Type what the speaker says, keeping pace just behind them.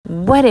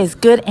What is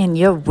good in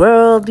your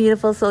world,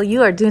 beautiful soul?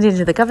 You are tuned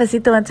into the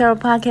Cafecito and Tarot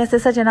podcast.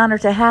 It's such an honor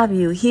to have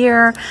you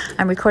here.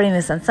 I'm recording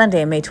this on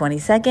Sunday, May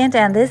 22nd,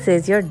 and this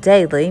is your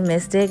daily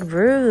Mystic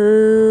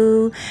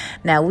Brew.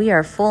 Now, we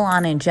are full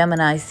on in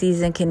Gemini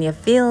season. Can you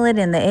feel it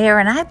in the air?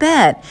 And I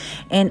bet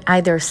in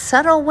either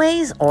subtle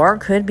ways or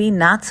could be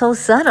not so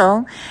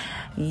subtle,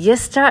 you're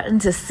starting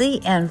to see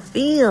and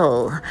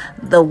feel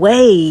the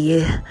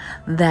way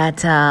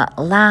that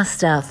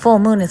last full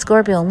moon in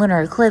Scorpio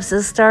lunar eclipse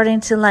is starting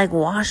to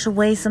wash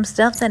away some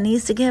stuff that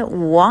needs to get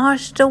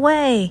washed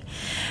away.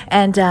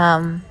 And,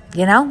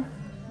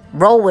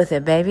 roll with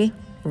it, baby.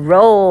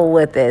 Roll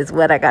with it is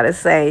what I got to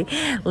say.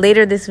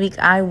 Later this week,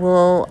 I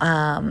will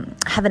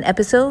have an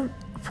episode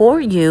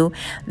for you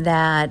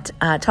that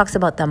talks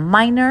about the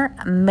minor,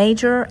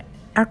 major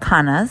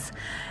arcanas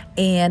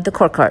and the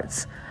court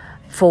cards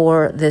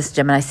for this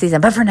Gemini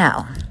season. But for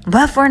now,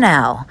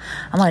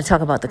 I want to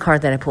talk about the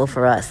card that I pulled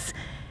for us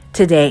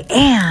today.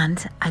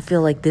 And I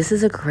feel like this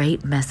is a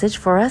great message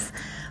for us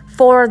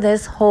for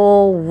this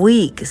whole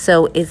week.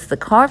 So it's the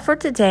card for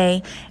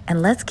today.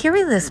 And let's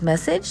carry this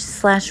message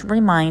 /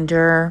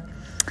 reminder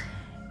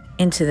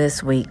into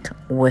this week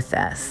with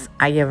us.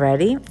 Are you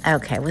ready?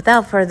 Okay,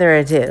 without further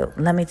ado,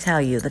 let me tell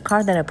you, the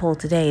card that I pulled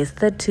today is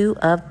the Two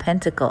of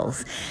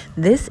Pentacles.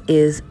 This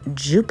is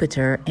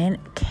Jupiter in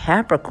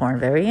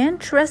Capricorn. Very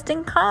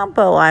interesting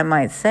combo, I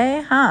might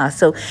say, huh?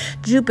 So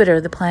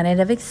Jupiter, the planet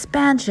of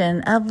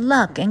expansion, of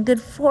luck, and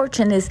good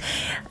fortune, is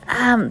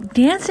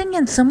dancing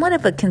in somewhat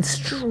of a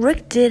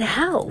constricted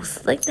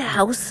house, like the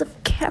house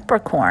of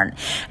Capricorn.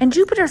 And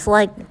Jupiter's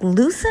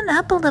loosen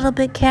up a little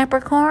bit,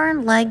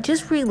 Capricorn.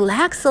 Just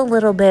relax a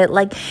little bit.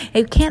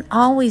 It can't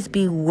always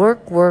be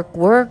work.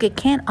 It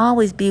can't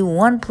always be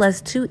 1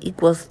 + 2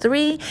 =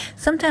 3.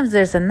 Sometimes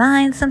there's a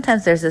 9.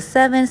 Sometimes there's a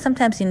 7.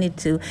 Sometimes you need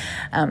to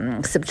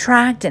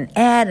subtract and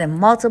add and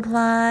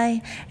multiply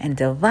and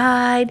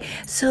divide.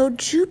 So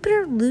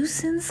Jupiter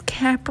loosens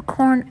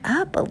Capricorn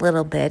up a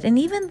little bit. And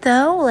even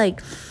though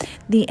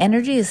the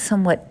energy is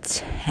somewhat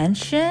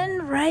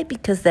tension, right?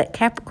 Because that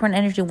Capricorn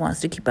energy wants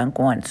to keep on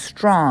going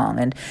strong.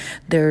 And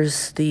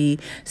there's the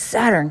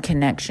Saturn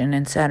connection,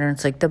 and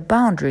Saturn's the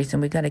boundaries,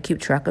 and we got to keep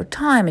track of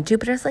time. And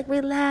Jupiter's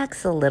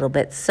relax a little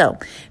bit. So,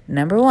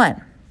 number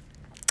one,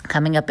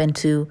 coming up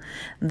into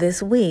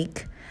this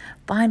week,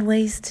 find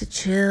ways to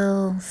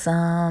chill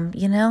some,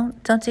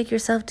 don't take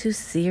yourself too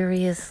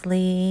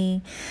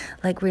seriously,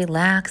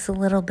 relax a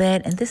little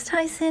bit. And this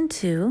ties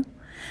into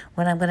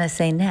what I'm going to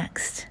say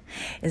next,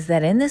 is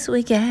that in this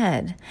week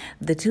ahead,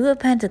 the Two of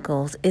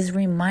Pentacles is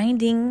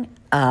reminding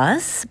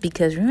us,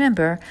 because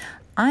remember,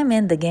 I'm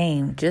in the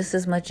game just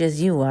as much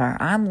as you are.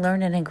 I'm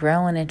learning and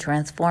growing and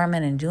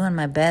transforming and doing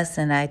my best,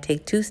 and I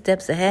take 2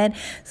 steps ahead.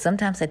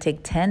 Sometimes I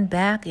take 10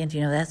 back, and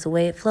that's the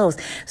way it flows.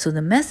 So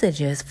the message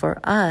is for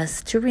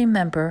us to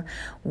remember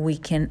we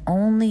can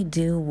only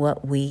do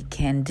what we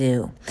can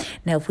do.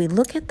 Now, if we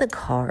look at the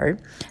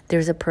card,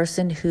 there's a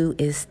person who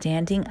is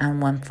standing on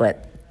 1 foot,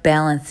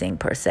 balancing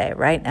per se,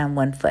 right, on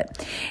 1 foot.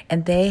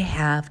 And they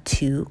have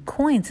 2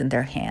 coins in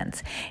their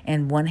hands.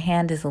 And one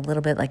hand is a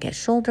little bit at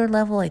shoulder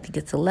level. I think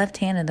it's the left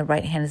hand, and the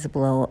right hand is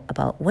below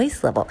about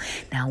waist level.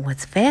 Now,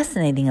 what's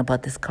fascinating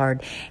about this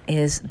card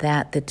is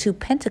that the 2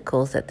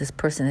 pentacles that this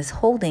person is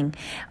holding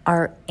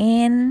are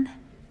in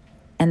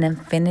an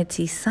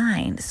infinity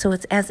sign. So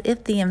it's as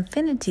if the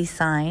infinity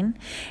sign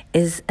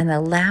is an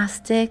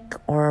elastic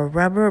or a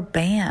rubber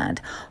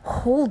band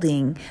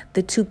holding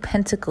the 2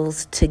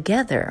 pentacles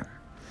together.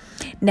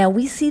 Now,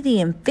 we see the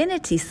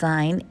infinity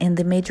sign in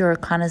the major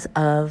arcanas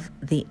of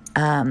the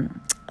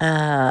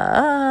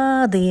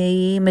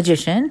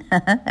Magician.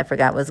 I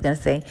forgot what I was going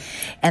to say.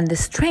 And the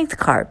Strength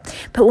card.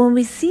 But when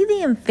we see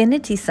the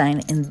infinity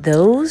sign in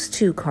those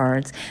 2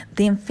 cards,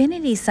 the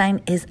infinity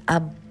sign is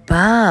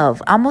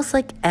above, almost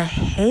like a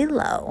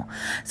halo.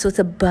 So it's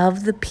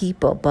above the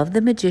people, above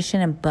the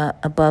Magician, and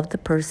above the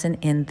person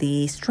in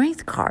the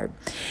Strength card.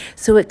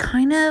 So it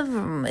kind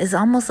of is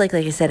almost like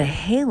I said, a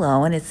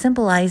halo, and it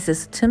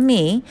symbolizes to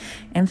me,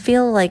 and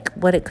feel like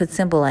what it could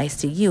symbolize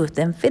to you. If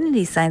the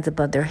infinity sign's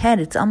above their head,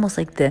 it's almost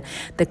like the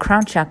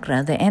crown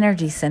chakra, the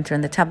energy center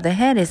in the top of the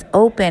head, is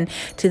open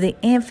to the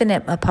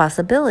infinite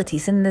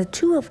possibilities. And the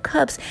 2 of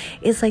Cups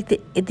is like the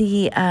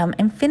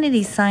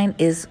infinity sign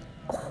is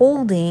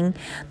holding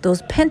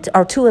those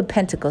 2 of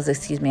Pentacles,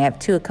 excuse me. I have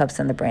 2 of Cups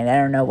on the brain. I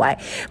don't know why.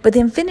 But the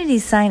infinity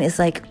sign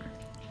is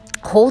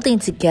holding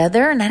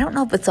together, and I don't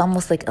know if it's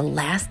almost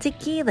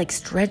elasticy,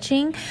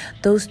 stretching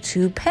those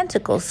 2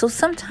 pentacles. So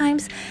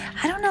sometimes,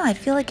 I don't know, I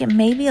feel like it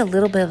may be a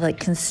little bit of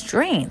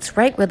constraints,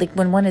 right? Where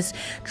when one is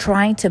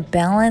trying to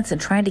balance and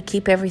trying to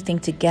keep everything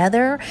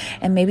together,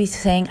 and maybe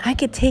saying, I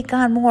can take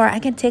on more,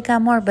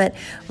 but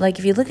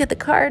if you look at the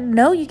card,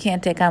 no, you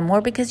can't take on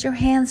more because your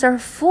hands are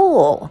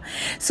full.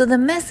 So the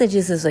message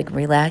is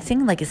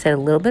relaxing, like I said a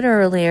little bit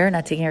earlier,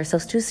 not taking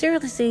ourselves too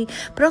seriously,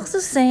 but also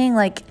saying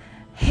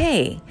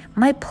hey,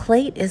 my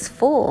plate is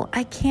full.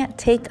 I can't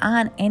take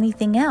on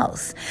anything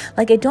else.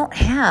 Like, I don't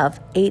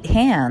have 8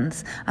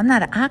 hands. I'm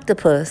not an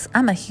octopus.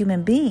 I'm a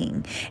human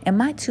being. And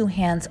my 2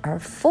 hands are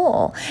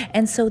full.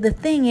 And so the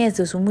thing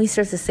is when we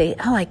start to say,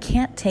 oh, I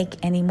can't take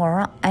any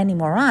more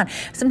on.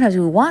 Sometimes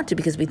we want to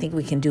because we think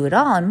we can do it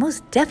all. And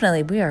most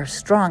definitely we are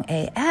strong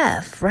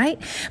AF, right?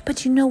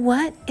 But you know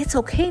what? It's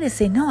okay to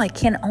say, no, I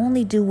can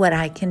only do what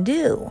I can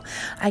do.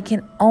 I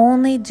can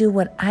only do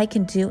what I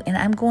can do. And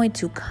I'm going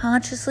to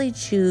consciously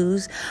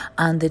choose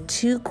on the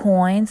 2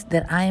 coins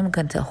that I am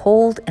going to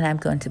hold and I'm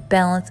going to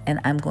balance and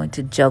I'm going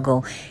to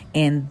juggle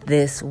in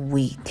this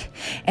week.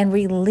 And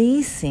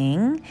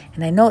releasing,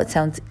 and I know it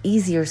sounds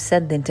easier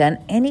said than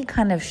done, any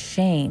kind of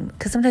shame,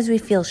 because sometimes we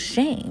feel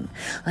shame,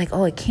 like,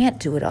 oh, I can't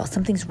do it all.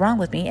 Something's wrong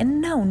with me.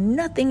 And no,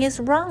 nothing is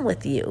wrong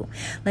with you.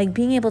 Like,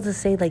 being able to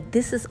say, like,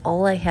 this is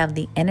all I have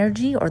the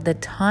energy or the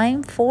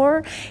time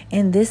for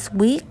in this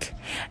week,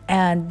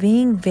 and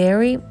being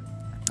very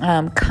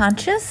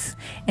conscious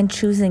and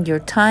choosing your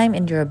time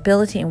and your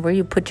ability and where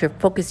you put your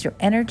focus, your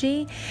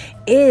energy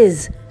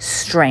is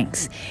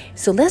strength.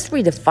 So let's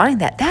redefine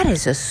that. That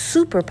is a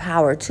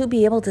superpower to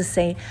be able to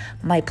say,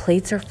 my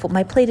plates are full.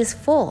 My plate is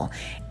full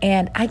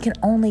and I can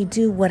only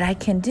do what I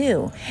can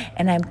do.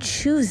 And I'm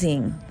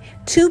choosing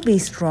to be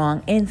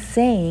strong in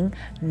saying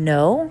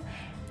no,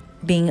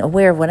 being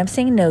aware of what I'm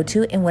saying no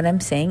to and what I'm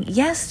saying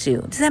yes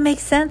to. Does that make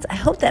sense? I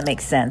hope that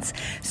makes sense.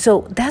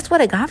 So that's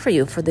what I got for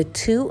you for the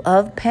 2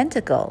 of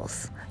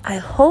Pentacles. I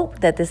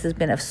hope that this has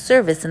been of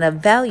service and of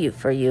value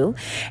for you.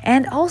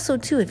 And also,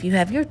 too, if you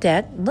have your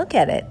deck, look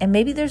at it. And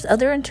maybe there's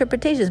other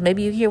interpretations.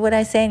 Maybe you hear what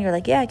I say and you're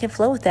like, yeah, I can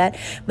flow with that.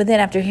 But then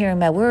after hearing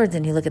my words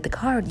and you look at the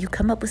card, you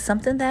come up with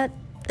something that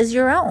is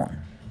your own,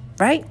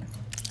 right?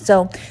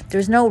 So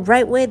there's no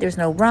right way. There's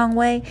no wrong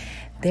way.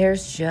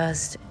 There's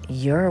just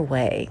your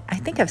way. I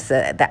think I've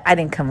said that. I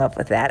didn't come up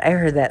with that. I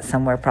heard that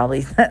somewhere,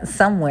 probably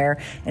somewhere,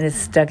 and it's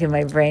stuck in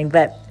my brain.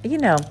 But,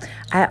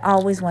 I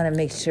always want to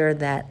make sure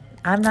that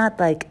I'm not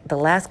like the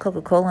last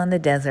Coca-Cola in the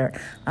desert.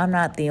 I'm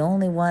not the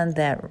only one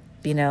that,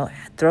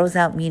 throws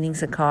out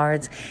meanings of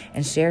cards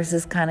and shares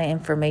this kind of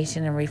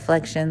information and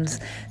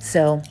reflections.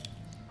 So,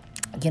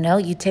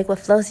 you take what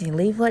flows and you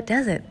leave what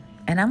doesn't.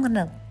 And I'm going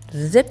to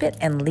zip it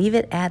and leave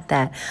it at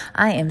that.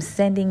 I am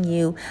sending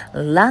you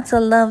lots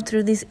of love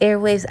through these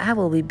airwaves. I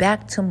will be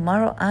back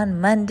tomorrow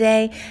on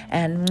Monday.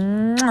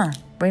 And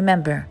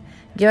remember,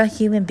 you're a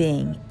human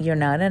being. You're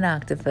not an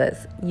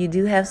octopus. You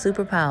do have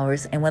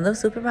superpowers. And one of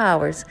those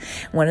superpowers,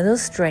 one of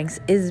those strengths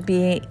is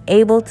being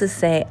able to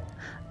say,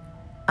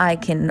 I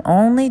can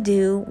only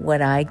do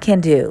what I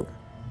can do.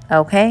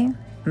 Okay?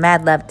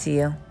 Mad love to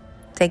you.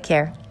 Take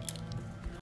care.